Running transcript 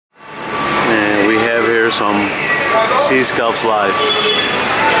prepare some sea scallops live.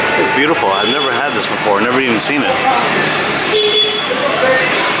 It's beautiful. I've never had this before, never even seen it.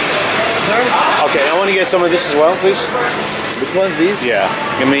 Okay, I want to get some of this as well, please. Which one's these? Yeah,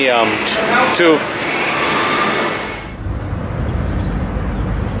 give me 2.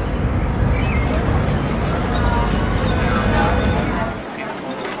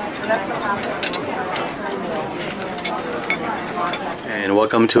 And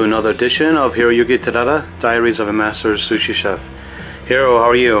welcome to another edition of Hiroyuki Terada, Diaries of a Master Sushi Chef. Hiro, how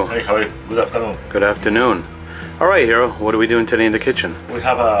are you? Hey, how are you? Good afternoon. Good afternoon. Alright Hiro, what are we doing today in the kitchen? We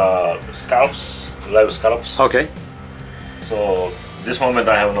have scallops, live scallops. Okay. So, this moment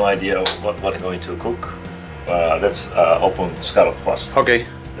I have no idea what I'm going to cook. Let's open scallop first. Okay.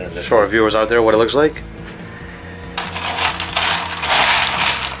 Show our viewers out there what it looks like.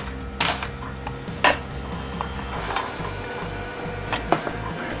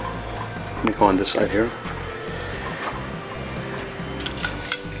 Let me go on this side here.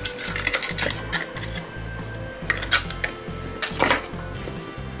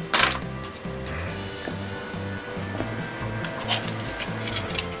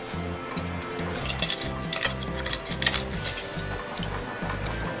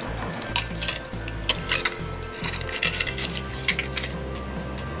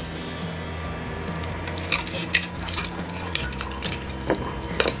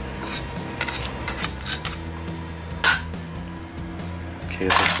 Okay,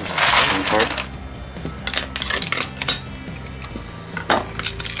 this is one part.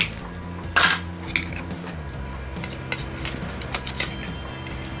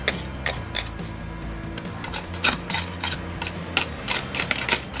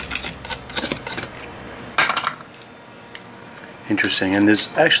 Interesting, and there's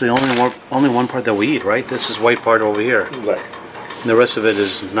actually only one part that we eat, right? This is white part over here. Right. And the rest of it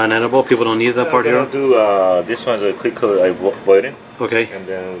is non-edible. People don't need that part here. I'll do this one's a quick boiling. Okay. And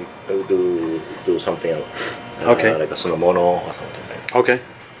then I'll do something else. Okay. Like a sunomono or something like that. Okay.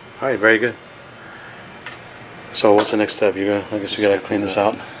 All right. Very good. So what's the next step? I guess you gotta clean this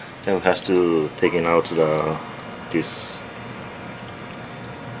out. Then we have to take out this.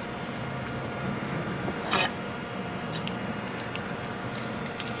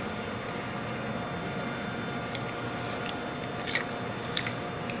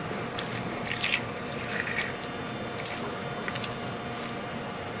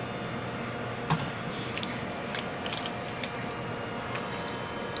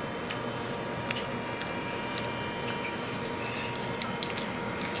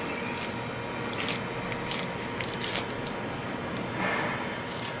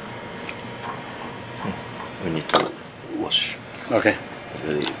 We need to wash. Okay.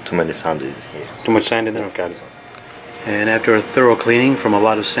 Too many sand is here. Too much sand in there? Got it. And after a thorough cleaning from a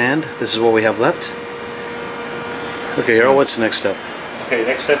lot of sand, this is what we have left. Okay, Hiro, what's the next step? Okay,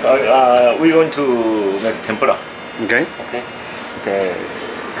 next step, we're going to make tempura. Okay. Okay. Okay.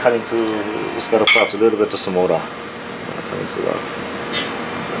 Cut into scallop parts a little bit smaller. Cut into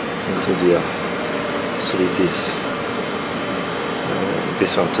the 3-piece.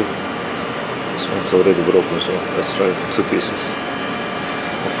 This one too. It's already broken, so let's try 2 pieces.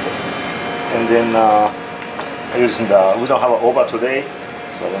 Okay. And then using we don't have an over today,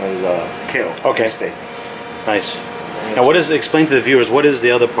 so I'm gonna use a kale. Okay. Steak. Nice. Now, explain to the viewers, what is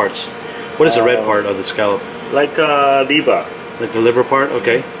the other parts? What is the red part of the scallop? Like liver. Like the liver part?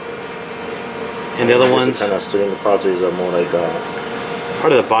 Okay. And the other ones? Kind of string part is more like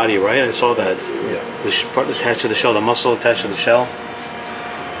part of the body, right? I saw that. Yeah. The part attached to the shell, the muscle attached to the shell.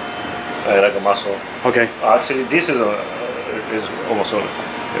 Like a muscle. Okay. Actually, this is almost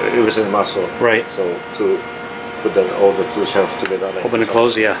everything muscle. Right. So to put all the 2 shells together. Like open and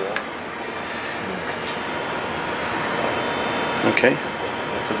close, yeah. Okay.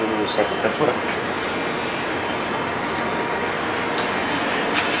 Let's start the tempura.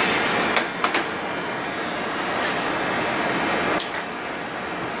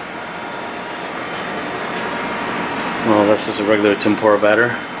 Well, this is a regular tempura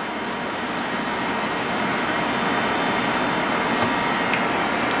batter.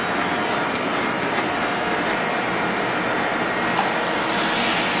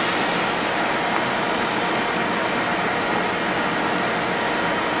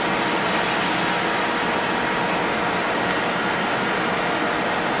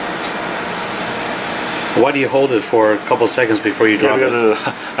 Why do you hold it for a couple seconds before you drop it?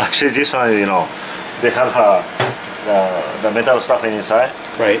 Actually, this one, they have the metal stuff inside.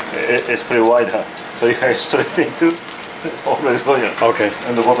 Right. It's pretty wide, so you can straight into always going. Okay.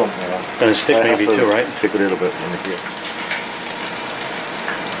 And the bottom. Gonna stick maybe too, right? Stick a little bit in here.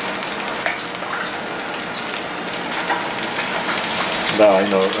 the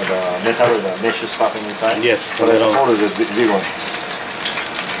the metal, the mesh stuffing inside. Yes, So that's all the big one.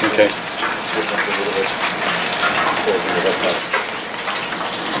 Okay.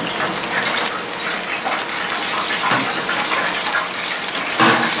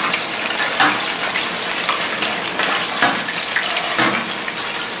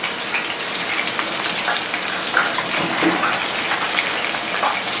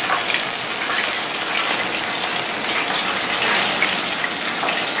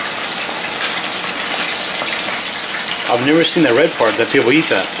 I've never seen the red part that people eat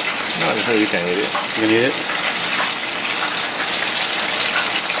that. No, you can eat it. You can eat it?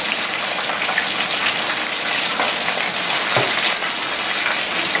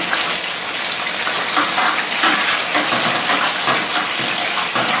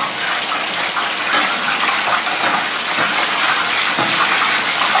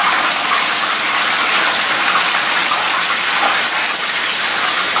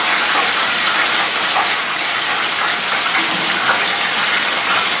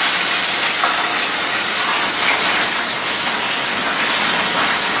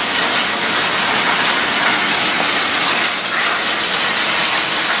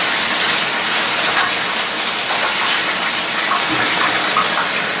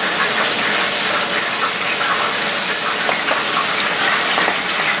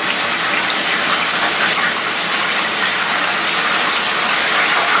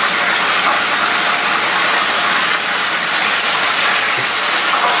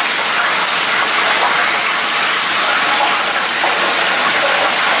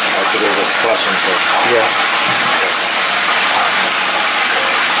 Yeah.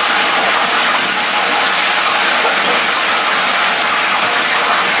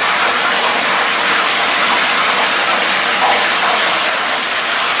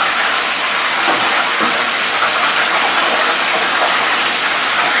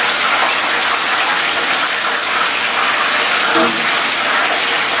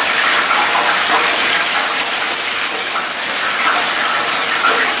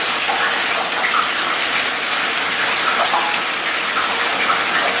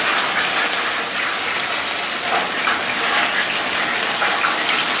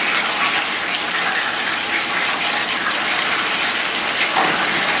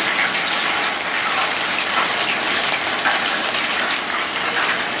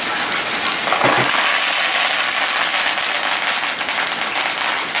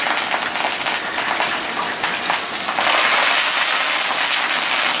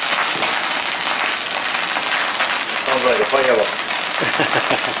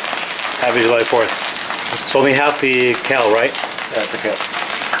 Happy July 4th. It's only half the kale, right? Yeah, it's a kale.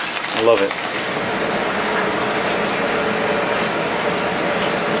 I love it.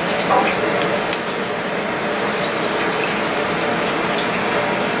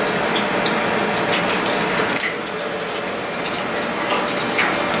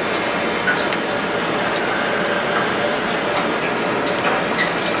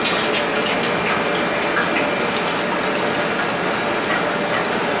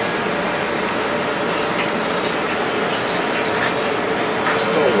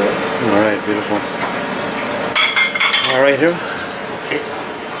 Alright, beautiful. Alright, here. Okay.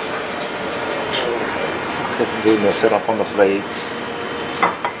 Just doing the setup on the plates.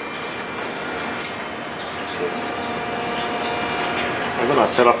 I'm gonna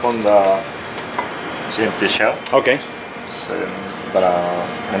set up on the empty shell. Okay. So, but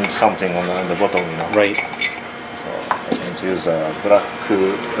I need something on the bottom, you know. Right. So I'm going to use a black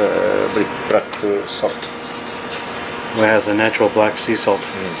salt. It has a natural black sea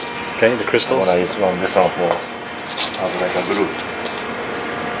salt. Okay, the crystals. I use this one for as like a glue.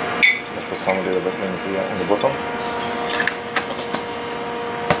 Put some little bit in here on the bottom.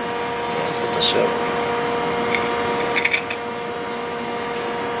 Put the shell.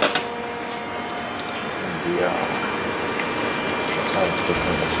 And the put in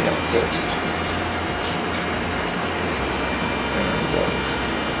here first. And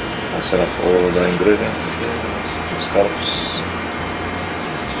I set up all the ingredients. The scallops.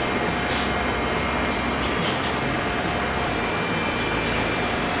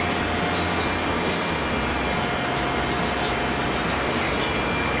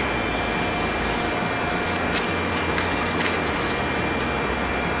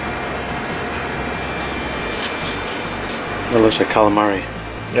 It looks like calamari.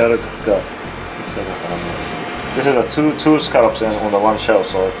 Yeah, look, this is a two scallops on the one shell,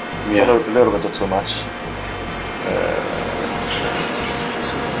 so yeah. a little bit too much.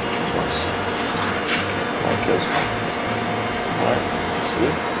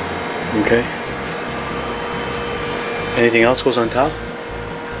 Okay. Anything else goes on top?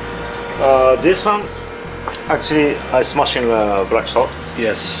 This one, actually, I smash in black salt.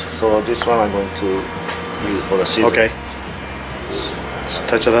 Yes. So this one I'm going to use for the season. Okay. Just a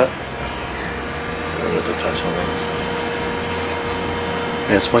touch of that. A little touch on it.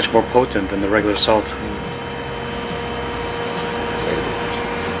 And it's much more potent than the regular salt.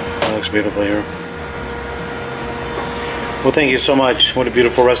 That looks beautiful here. Well, thank you so much. What a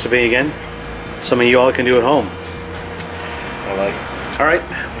beautiful recipe again. Something you all can do at home. All right.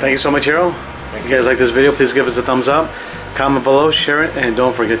 Thank you so much, Hiro. If you guys like this video, please give us a thumbs up, comment below, share it, and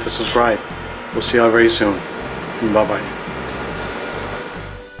don't forget to subscribe. We'll see you all very soon. Bye-bye.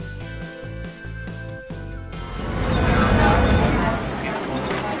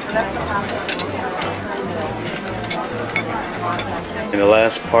 And the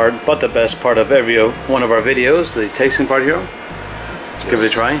last part, but the best part of every one of our videos, the tasting part, Hiro. Let's give it a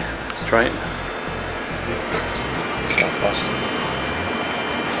try. Let's try it.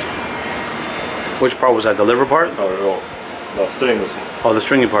 Which part was that? The liver part? No, the string. Oh, the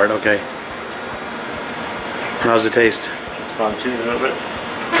stringy part. Okay. How's it taste? It's crunchy a little bit.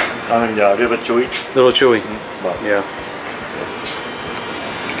 I mean, yeah, a little bit chewy. A little chewy. Yeah.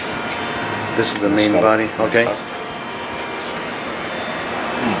 This is the main body. Okay.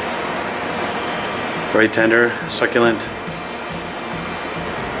 Very tender, succulent.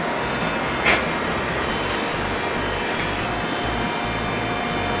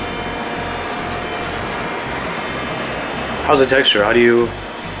 How's the texture?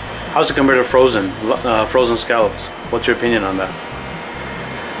 How's it compared to frozen scallops? What's your opinion on that?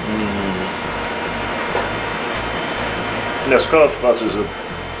 The scallop part is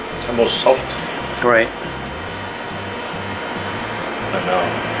almost soft. Right. And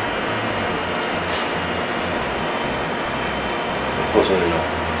of course,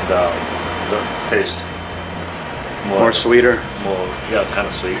 the taste More sweeter. More, yeah, kind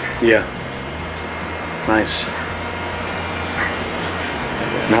of sweet. Yeah. Nice.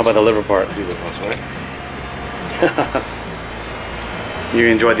 And how about the liver part? Liver part, right? You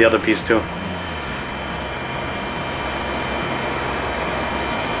enjoyed the other piece too.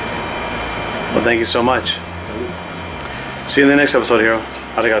 Well, thank you so much. See you in the next episode, Hiro.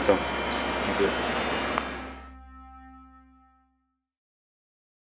 Arigato. Thank you.